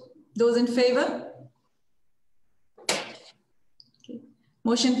vote. Those in favour? Okay.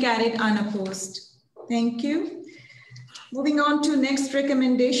 Motion carried unopposed. Thank you. Moving on to next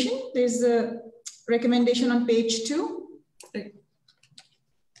recommendation. There's a recommendation on page 2.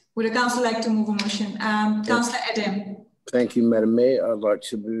 Would a councillor like to move a motion? Councillor Adam. Thank you, Madam Mayor. I'd like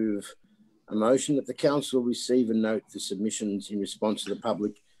to move a motion that the council receive and note the submissions in response to the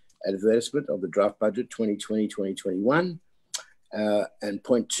public advertisement of the draft budget 2020-2021. And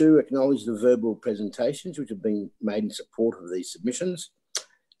point 2, acknowledge the verbal presentations which have been made in support of these submissions.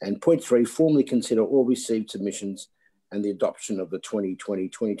 And point 3, formally consider all received submissions and the adoption of the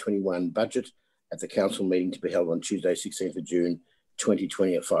 2020-2021 budget at the council meeting to be held on Tuesday, 16th of June,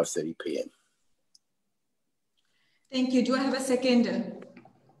 2020 at 5:30 p.m. Thank you. Do I have a seconder?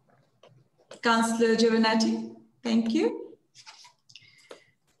 Councillor Giovannetti. Thank you.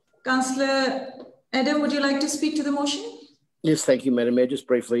 Councillor Adam, would you like to speak to the motion? Yes, thank you, Madam Mayor. Just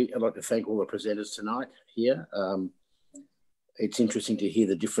briefly, I'd like to thank all the presenters tonight here. It's interesting to hear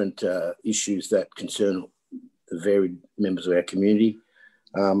the different issues that concern the varied members of our community.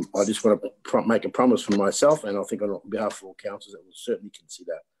 I just want to make a promise for myself, and I think on behalf of all councils, that we'll certainly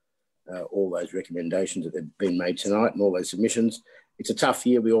consider all those recommendations that have been made tonight and all those submissions. It's a tough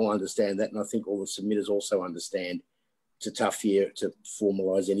year, we all understand that, and I think all the submitters also understand it's a tough year to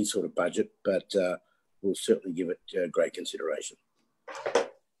formalise any sort of budget, but we'll certainly give it great consideration.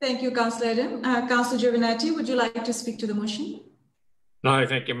 Thank you, Councillor Adam. Councillor Giovannetti, would you like to speak to the motion? No,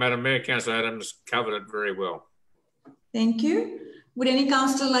 thank you, Madam Mayor. Councillor Adams covered it very well. Thank you. Would any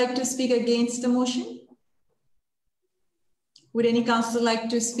councillor like to speak against the motion? Would any councillor like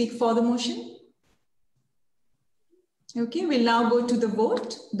to speak for the motion? Okay, we'll now go to the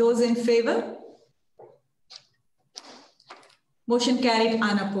vote. Those in favour? Motion carried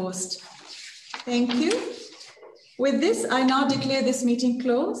unopposed. Thank you. With this, I now declare this meeting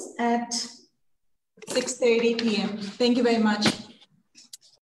closed at 6:30 p.m. Thank you very much.